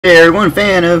Hey everyone,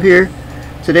 Fan of here.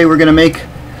 Today we're gonna make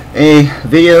a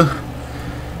video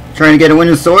trying to get a win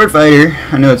in Swordfighter.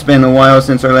 I know it's been a while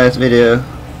since our last video,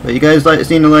 but you guys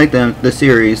seem to like the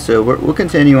series, so we'll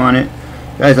continue on it.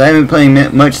 Guys, I haven't been playing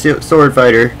much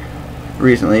Swordfighter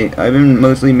recently. I've been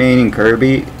mostly maining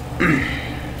Kirby.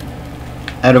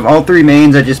 Out of all three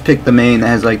mains, I just picked the main that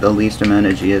has like the least amount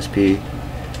of GSP,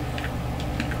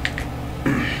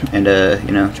 and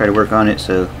you know, try to work on it.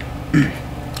 So.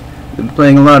 Been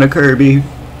playing a lot of Kirby.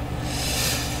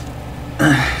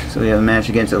 So we have a match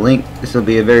against a Link. This will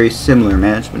be a very similar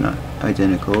match, but not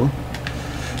identical.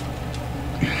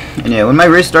 And yeah, when my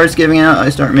wrist starts giving out, I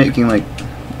start making like,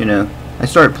 you know, I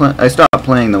stop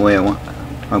playing the way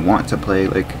I want to play,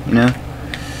 like, you know.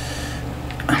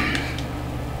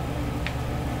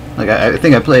 Like I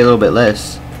think I play a little bit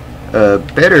less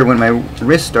better when my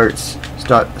wrist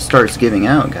starts giving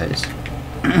out, guys.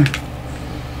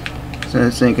 So I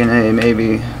was thinking, hey,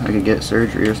 maybe I could get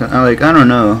surgery or something. I don't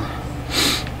know.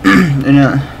 You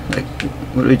know, like,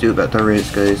 what do we do about the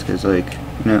wrist, guys? Because, like,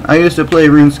 you know, I used to play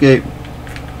RuneScape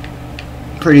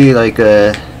pretty, like,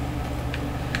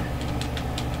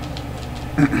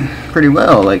 pretty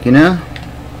well, like, you know?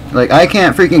 Like, I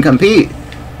can't freaking compete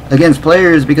against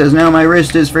players because now my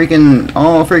wrist is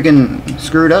all freaking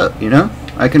screwed up, you know?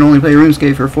 I can only play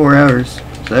RuneScape for 4 hours.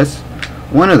 So that's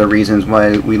one of the reasons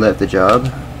why we left the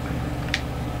job.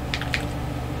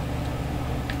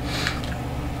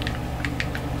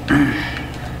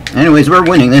 Anyways, we're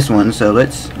winning this one, so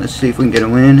let's see if we can get a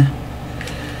win.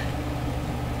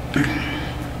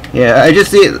 Yeah, I just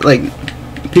see it, like,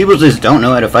 people just don't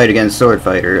know how to fight against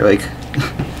Swordfighter. Like,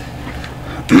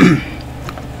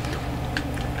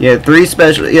 yeah,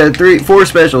 four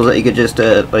specials that you could just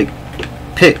like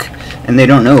pick, and they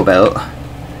don't know about,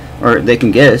 or they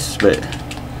can guess, but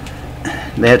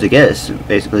they have to guess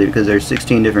basically because there's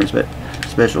 16 different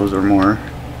specials or more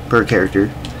per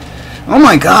character. Oh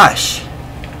my gosh!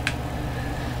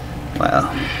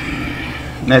 Wow,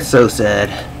 that's so sad.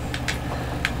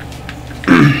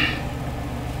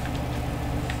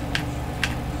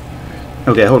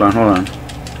 Okay, hold on.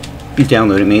 He's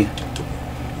downloading me.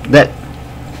 That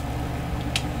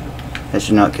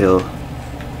should not kill.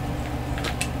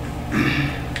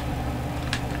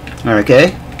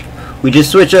 Okay, we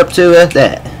just switch up to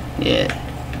that. Yeah,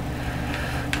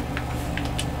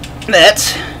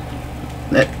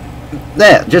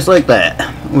 that just like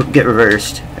that. We'll get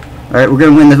reversed. Alright, we're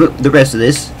gonna win the rest of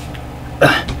this.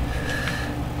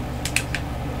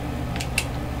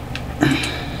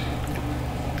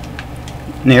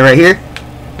 Near right here?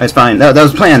 That's fine. That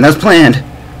was planned. That was planned.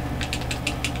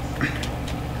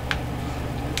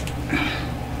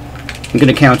 I'm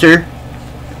gonna counter.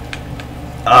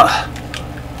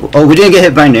 Oh, we didn't get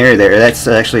hit by Nair there. That's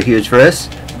actually huge for us,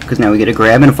 because now we get a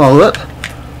grab and a follow-up.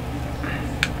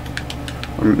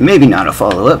 Or maybe not a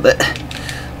follow-up, but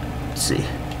let's see.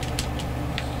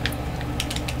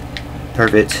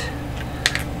 Perfect.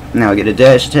 Now I get a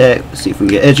dash attack. Let's see if we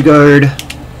can get edge guard.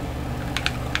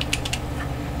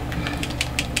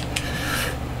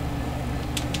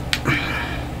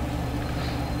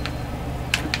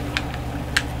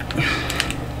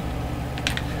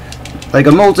 Like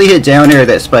a multi-hit down air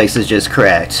that spikes is just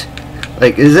cracked.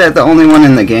 Like, is that the only one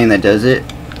in the game that does it?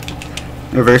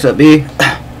 Reverse up B.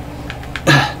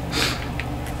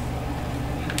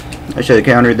 I should have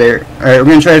countered there. Alright, we're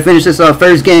gonna try to finish this off.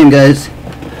 First game, guys.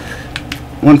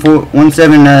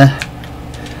 1-7.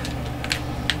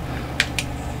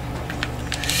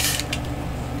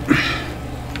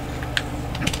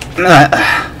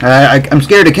 I'm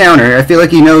scared to counter. I feel like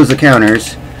he knows the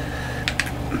counters.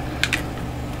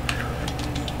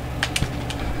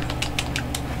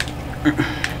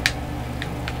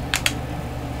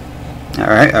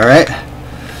 Alright.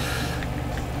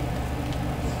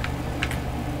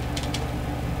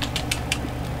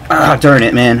 Ah, darn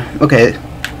it, man. Okay.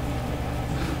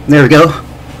 There we go.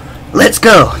 Let's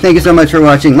go. Thank you so much for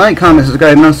watching. Like, comment,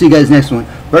 subscribe, and I'll see you guys next one.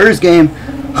 First game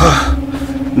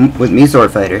with me,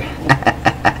 Swordfighter.